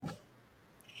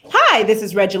Hi, this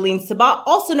is Regeline Sabat,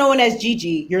 also known as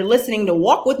Gigi. You're listening to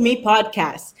Walk With Me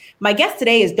podcast. My guest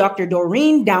today is Dr.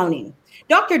 Doreen Downing.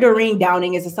 Dr. Doreen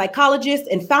Downing is a psychologist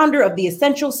and founder of the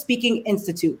Essential Speaking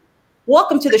Institute.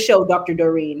 Welcome to the show, Dr.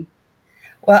 Doreen.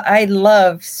 Well, I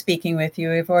love speaking with you.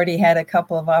 We've already had a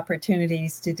couple of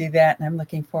opportunities to do that, and I'm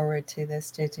looking forward to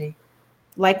this, Gigi.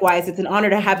 Likewise, it's an honor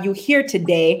to have you here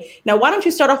today. Now, why don't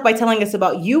you start off by telling us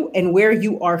about you and where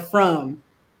you are from?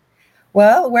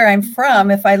 Well, where I'm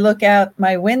from, if I look out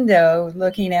my window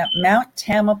looking at Mount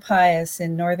Tamalpais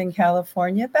in Northern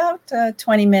California, about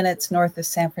 20 minutes north of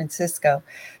San Francisco.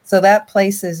 So that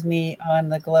places me on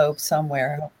the globe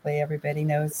somewhere. Hopefully everybody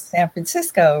knows San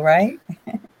Francisco, right?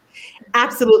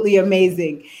 Absolutely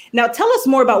amazing. Now, tell us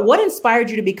more about what inspired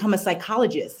you to become a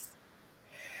psychologist.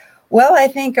 Well, I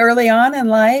think early on in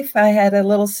life, I had a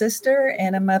little sister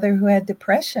and a mother who had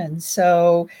depression.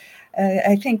 So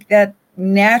I think that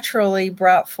naturally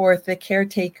brought forth the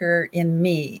caretaker in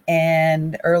me,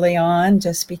 and early on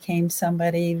just became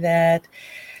somebody that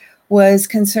was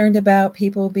concerned about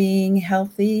people being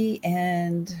healthy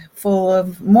and full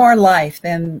of more life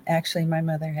than actually my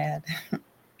mother had.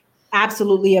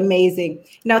 Absolutely amazing.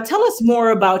 Now, tell us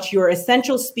more about your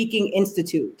Essential Speaking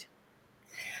Institute.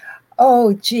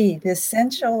 Oh, gee, the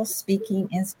Essential Speaking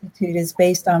Institute is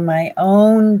based on my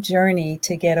own journey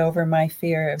to get over my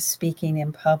fear of speaking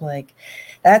in public.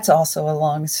 That's also a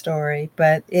long story,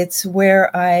 but it's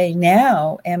where I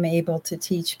now am able to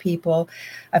teach people.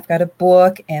 I've got a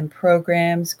book and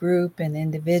programs, group and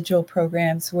individual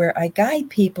programs where I guide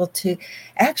people to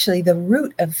actually the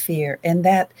root of fear, and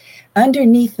that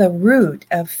underneath the root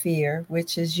of fear,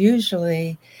 which is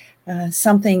usually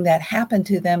something that happened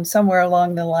to them somewhere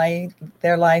along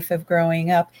their life of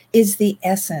growing up, is the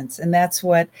essence. And that's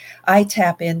what I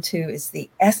tap into, is the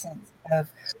essence of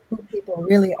who people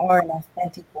really are in an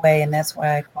authentic way. And that's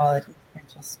why I call it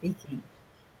essential speaking.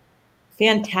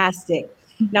 Fantastic.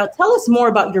 Now, tell us more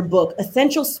about your book,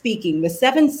 Essential Speaking, the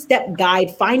 7-Step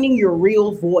Guide, Finding Your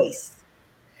Real Voice.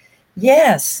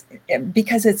 Yes,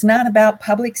 because it's not about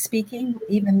public speaking.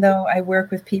 Even though I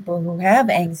work with people who have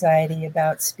anxiety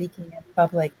about speaking in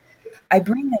public, I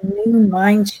bring a new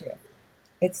mind shift.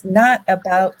 It's not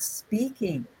about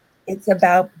speaking, it's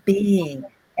about being.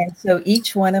 And so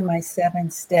each one of my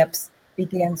 7 steps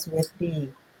begins with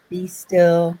be. Be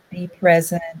still, be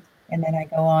present, and then I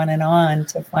go on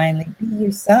to finally be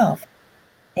yourself.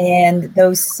 And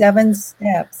those 7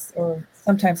 steps, or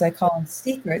sometimes I call them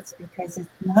secrets, because it's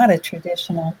not a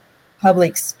traditional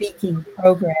public speaking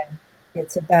program.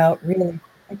 It's about really,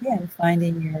 again,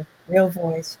 finding your real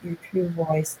voice, your true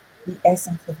voice, the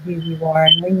essence of who you are.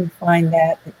 And when you find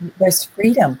that, there's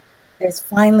freedom. There's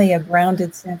finally a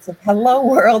grounded sense of, hello,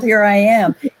 world, here I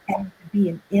am. And you could be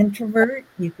an introvert,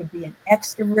 you could be an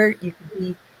extrovert, you could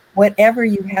be whatever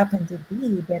you happen to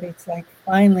be, but it's like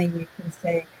finally you can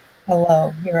say,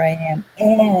 hello, here I am,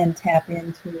 and tap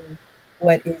into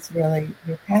what is really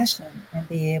your passion and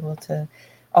be able to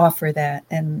offer that.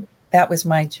 And that was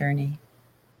my journey.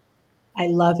 I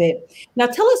love it. Now,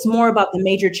 tell us more about the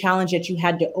major challenge that you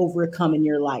had to overcome in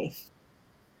your life.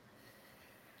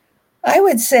 I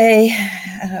would say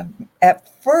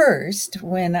at first,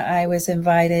 when I was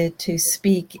invited to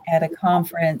speak at a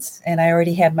conference, and I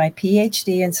already had my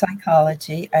PhD in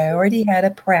psychology, I already had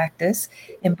a practice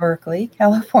in Berkeley,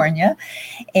 California.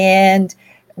 And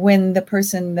when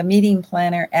the meeting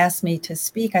planner asked me to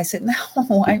speak, I said,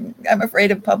 no, I'm afraid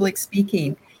of public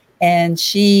speaking. And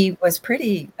she was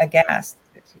pretty aghast.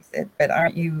 She said, but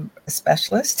aren't you a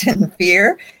specialist in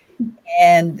fear?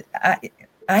 And I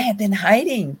had been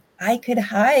hiding. I could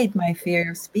hide my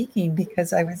fear of speaking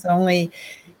because I was only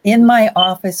in my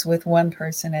office with one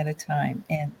person at a time.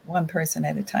 And one person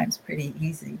at a time is pretty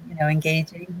easy,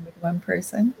 engaging with one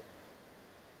person.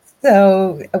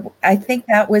 So I think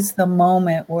that was the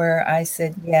moment where I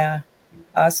said, yeah,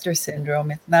 imposter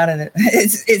syndrome. It's not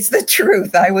it's the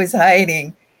truth. I was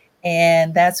hiding.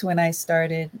 And that's when I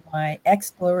started my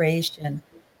exploration.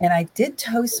 And I did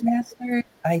Toastmasters.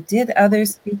 I did other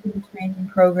speaking training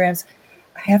programs.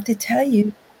 I have to tell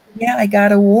you, yeah, I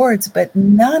got awards, but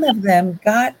none of them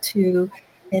got to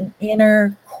an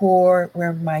inner core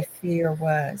where my fear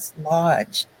was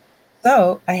lodged.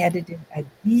 So I had to do a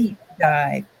deep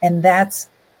dive. And that's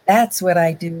what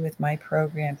I do with my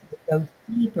programs, to go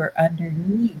deeper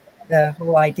underneath the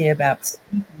whole idea about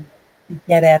speaking to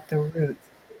get at the roots.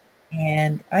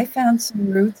 And I found some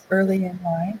roots early in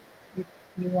life. If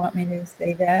you want me to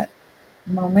say that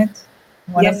moment?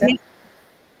 Yes, ma'am.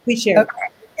 Please share.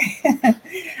 Okay.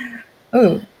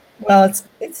 Oh, well,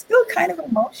 it's still kind of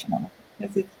emotional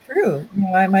because it's true.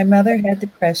 My mother had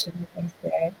depression, as I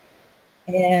said,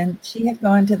 And she had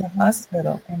gone to the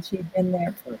hospital, and she'd been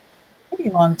there for a pretty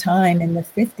long time in the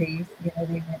 50s. You know,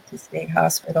 they went to state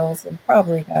hospitals and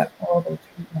probably got horrible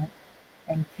treatment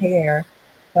and care.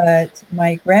 But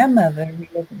my grandmother, we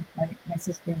lived with my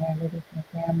sister and I lived with my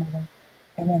grandmother.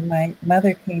 And when my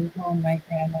mother came home, my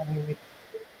grandmother would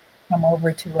come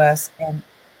over to us and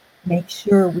make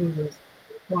sure we were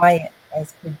quiet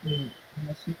as could be. You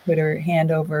know, she put her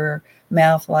hand over her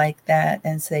mouth like that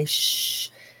and say, shh,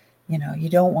 you know, you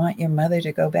don't want your mother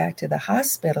to go back to the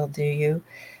hospital, do you?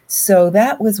 So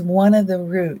that was one of the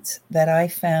roots that I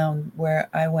found where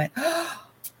I went, oh,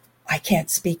 I can't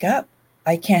speak up.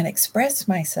 I can't express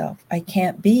myself. I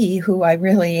can't be who I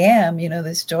really am, you know,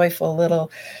 this joyful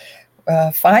little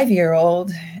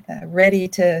 5-year-old ready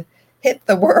to hit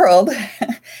the world.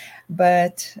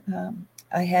 But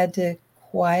I had to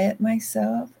quiet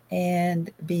myself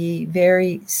and be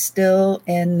very still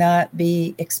and not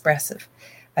be expressive.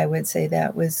 I would say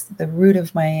that was the root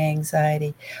of my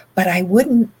anxiety. But I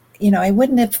wouldn't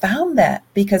have found that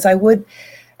because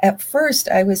at first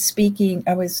I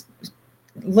was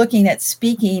looking at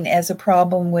speaking as a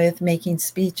problem with making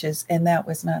speeches, and that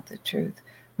was not the truth.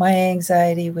 My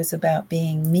anxiety was about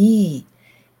being me,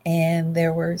 and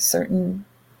there were certain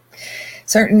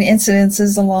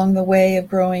incidences along the way of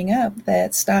growing up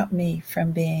that stopped me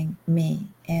from being me.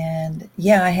 And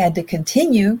yeah, I had to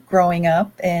continue growing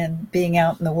up and being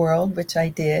out in the world, which I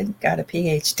did, got a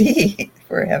PhD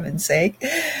for heaven's sake,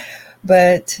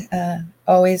 but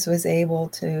always was able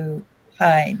to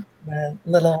hide the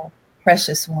little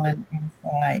precious one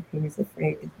inside who was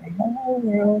afraid to say, hello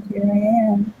world, here I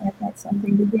am, I've got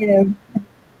something to give.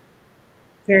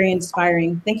 Very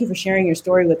inspiring. Thank you for sharing your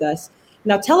story with us.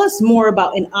 Now, tell us more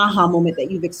about an aha moment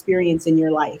that you've experienced in your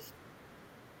life.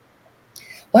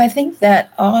 Well, I think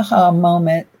that aha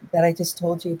moment that I just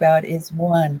told you about is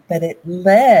one, but it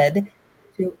led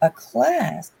to a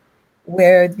class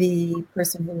where the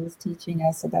person who was teaching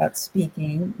us about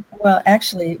speaking, well,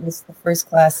 actually, it was the first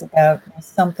class about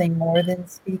something more than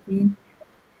speaking.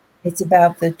 It's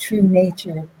about the true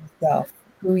nature of yourself,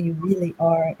 who you really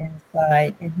are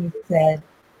inside. And he said,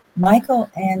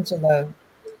 Michelangelo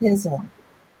chiseled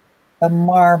a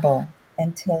marble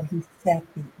until he set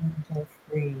the angel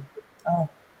free. Oh,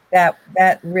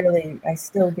 that really, I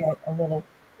still get a little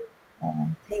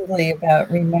tingly about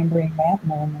remembering that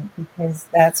moment because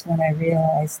that's when I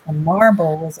realized the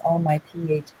marble was all my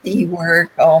PhD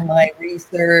work, all my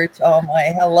research, all my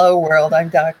hello world. I'm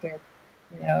a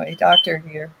doctor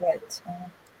here, but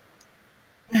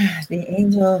the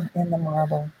angel in the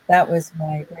marble, that was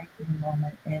my breakthrough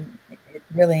moment, and it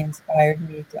really inspired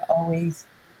me to always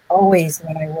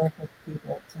when I work with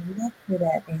people to look for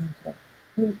that angel.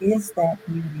 Who is that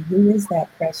beauty? Who is that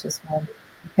precious one?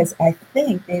 Because I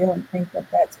think they don't think that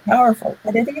that's powerful,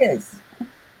 but it is.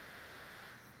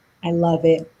 I love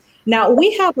it. Now,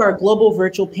 we have our global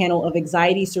virtual panel of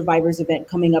anxiety survivors event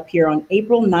coming up here on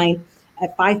April 9th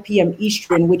at 5 p.m.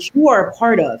 Eastern, which you are a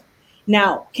part of.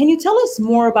 Now, can you tell us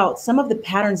more about some of the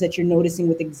patterns that you're noticing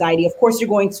with anxiety? Of course, you're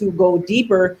going to go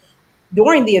deeper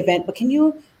during the event, but can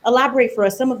you elaborate for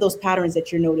us some of those patterns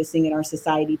that you're noticing in our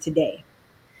society today?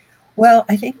 Well,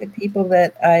 I think the people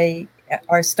that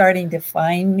are starting to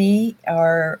find me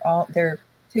there are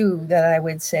two that I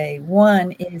would say.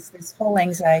 One is this whole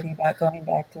anxiety about going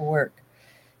back to work.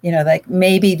 You know, like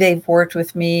maybe they've worked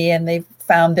with me and they've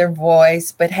found their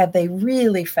voice, but have they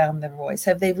really found their voice?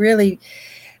 Have they really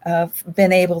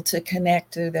been able to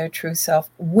connect to their true self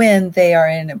when they are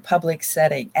in a public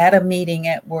setting, at a meeting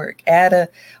at work,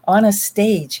 on a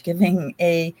stage, giving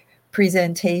a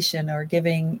presentation or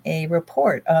giving a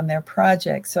report on their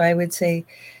project? So I would say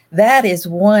that is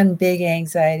one big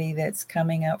anxiety that's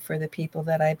coming up for the people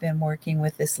that I've been working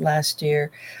with this last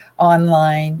year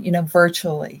online,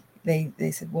 virtually. They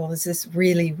said, well, is this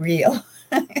really real?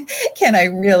 Can I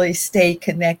really stay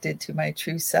connected to my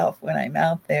true self when I'm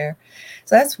out there?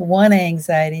 So that's one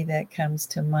anxiety that comes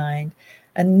to mind.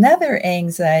 Another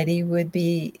anxiety would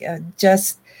be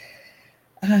just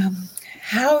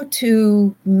how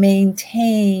to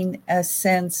maintain a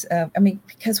sense of,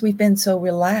 because we've been so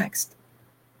relaxed,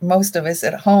 most of us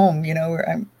at home, where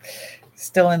I'm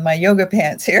still in my yoga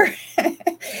pants here.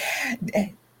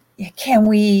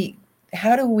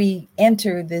 How do we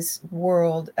enter this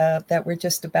world that we're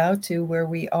just about to, where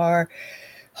we are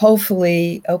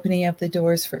hopefully opening up the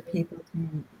doors for people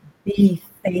to be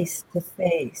face to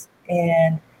face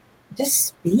and just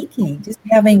speaking, just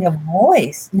having a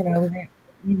voice? You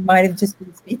might have just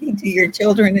been speaking to your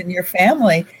children and your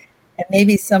family and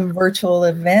maybe some virtual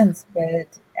events, but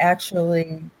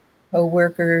actually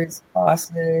co-workers,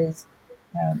 bosses,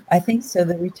 I think so.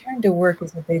 The return to work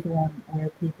is a big one where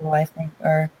people, I think,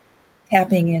 are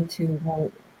tapping into,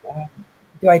 well,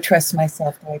 do I trust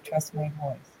myself? Do I trust my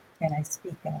voice? Can I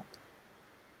speak up?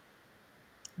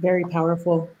 Very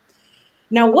powerful.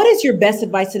 Now, what is your best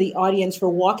advice to the audience for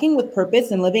walking with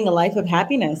purpose and living a life of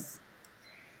happiness?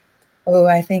 Oh,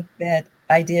 I think that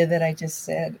idea that I just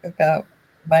said about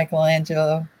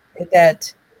Michelangelo,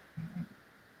 that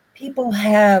people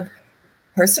have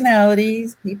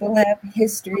personalities, people have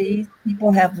histories,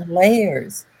 people have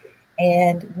layers.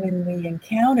 And when we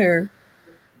encounter,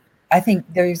 I think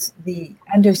there's the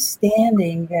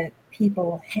understanding that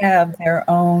people have their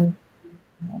own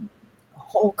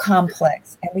whole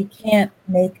complex, and we can't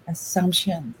make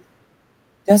assumptions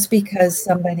just because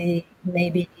somebody may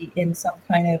be in some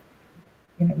kind of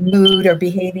mood or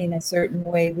behaving a certain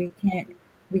way. We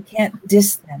can't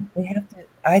diss them. We have to,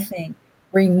 I think,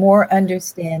 bring more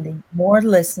understanding, more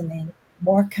listening,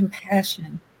 more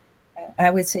compassion.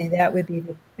 I would say that would be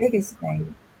the biggest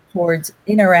thing towards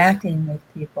interacting with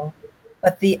people.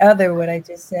 But the other, what I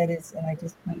just said is, and I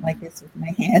just went like this with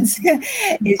my hands,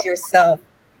 is yourself,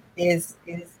 is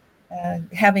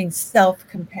having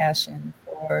self-compassion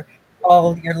for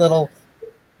all your little,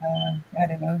 I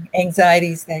don't know,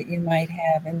 anxieties that you might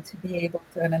have, and to be able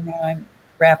to, and now I'm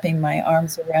wrapping my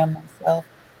arms around myself,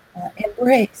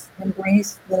 embrace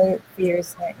the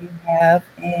fears that you have,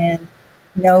 and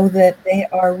know that they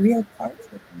are real parts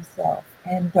of yourself,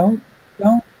 and don't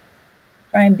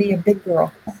try and be a big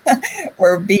girl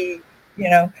or be,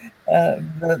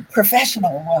 the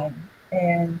professional one,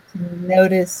 and to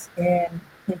notice and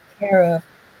take care of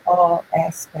all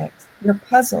aspects. Your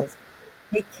puzzles,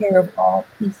 take care of all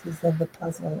pieces of the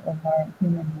puzzle of our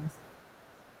humanness,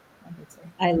 I would say.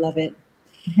 I love it.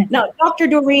 Now, Dr.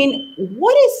 Doreen,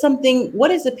 what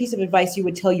is a piece of advice you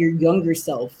would tell your younger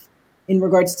self in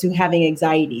regards to having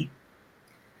anxiety?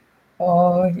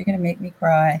 Oh, you're going to make me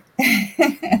cry.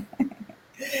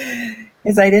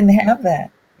 Because I didn't have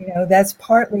that. That's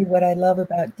partly what I love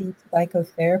about deep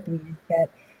psychotherapy, is that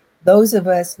those of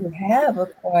us who have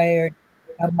acquired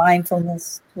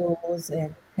mindfulness tools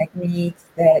and techniques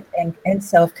and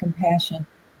self-compassion,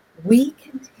 we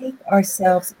can take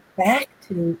ourselves back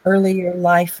to earlier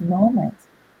life moments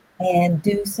and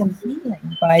do some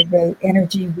healing by the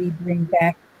energy we bring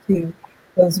back to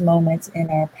those moments in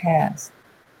our past.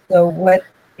 So what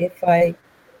if I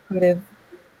could have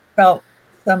felt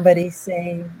somebody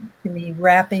saying to me,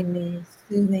 wrapping me,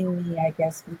 soothing me, I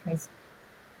guess, because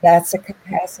that's a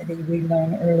capacity we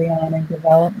learn early on in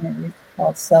development. It's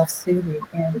called self-soothing.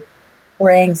 And for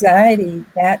anxiety,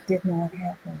 that did not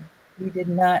happen. We did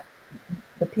not,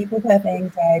 the people who have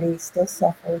anxiety still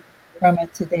suffer from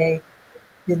it today,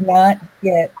 did not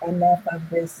get enough of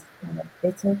this kind of,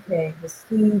 it's okay, the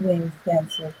soothing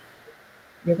sense of,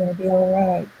 you're going to be all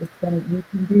right. You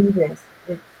can do this.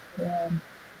 It's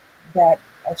that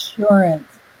assurance.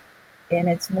 And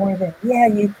it's more than, yeah,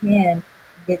 you can.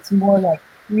 It's more like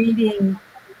reading,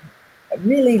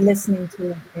 really listening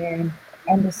to, and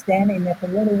understanding that the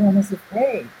little one is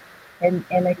afraid, and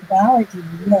acknowledging,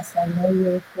 yes, I know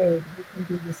you're afraid. We can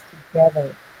do this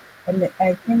together. And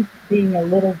I think being a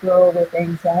little girl with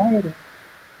anxiety,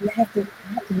 you have to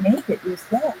make it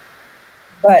yourself.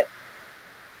 But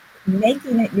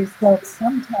making it yourself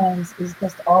sometimes is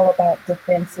just all about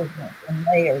defensiveness and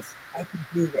layers. I can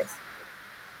do this.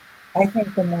 I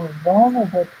think the more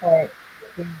vulnerable part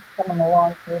is coming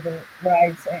along for the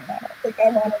ride saying, I don't think I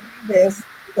want to do this.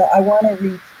 So I want to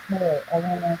reach more. I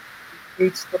want to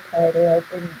reach the part, or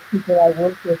in people I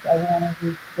work with, I want to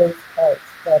reach those parts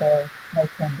that are more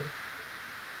tender.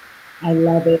 I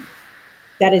love it.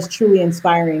 That is truly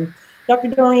inspiring. Dr.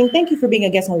 Doreen, thank you for being a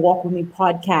guest on Walk With Me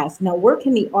podcast. Now, where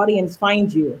can the audience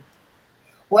find you?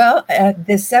 Well,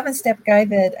 the 7-step guide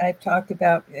that I've talked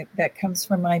about, that comes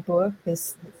from my book,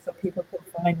 this, so people can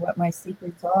find what my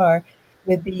secrets are,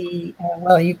 would be,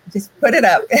 well, you just put it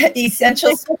up,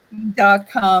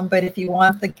 essentialspeaking.com. But if you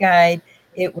want the guide,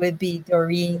 it would be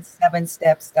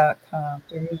Doreen7steps.com,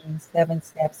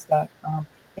 Doreen7steps.com.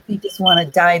 If you just want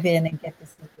to dive in and get the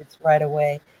secrets right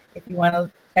away. If you want to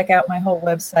check out my whole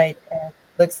website,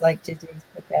 looks like Gigi's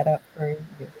put that up for you.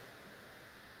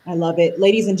 I love it.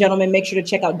 Ladies and gentlemen, make sure to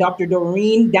check out Dr.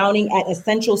 Doreen Downing at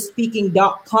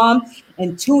essentialspeaking.com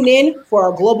and tune in for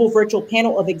our global virtual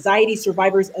panel of anxiety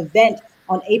survivors event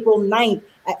on April 9th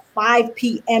at 5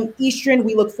 p.m. Eastern.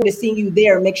 We look forward to seeing you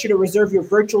there. Make sure to reserve your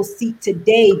virtual seat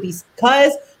today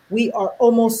because we are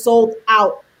almost sold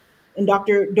out. And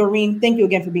Dr. Doreen, thank you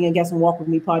again for being a guest on Walk With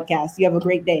Me podcast. You have a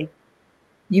great day.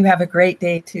 You have a great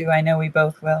day too. I know we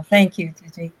both will. Thank you,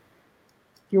 Gigi.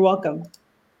 You're welcome.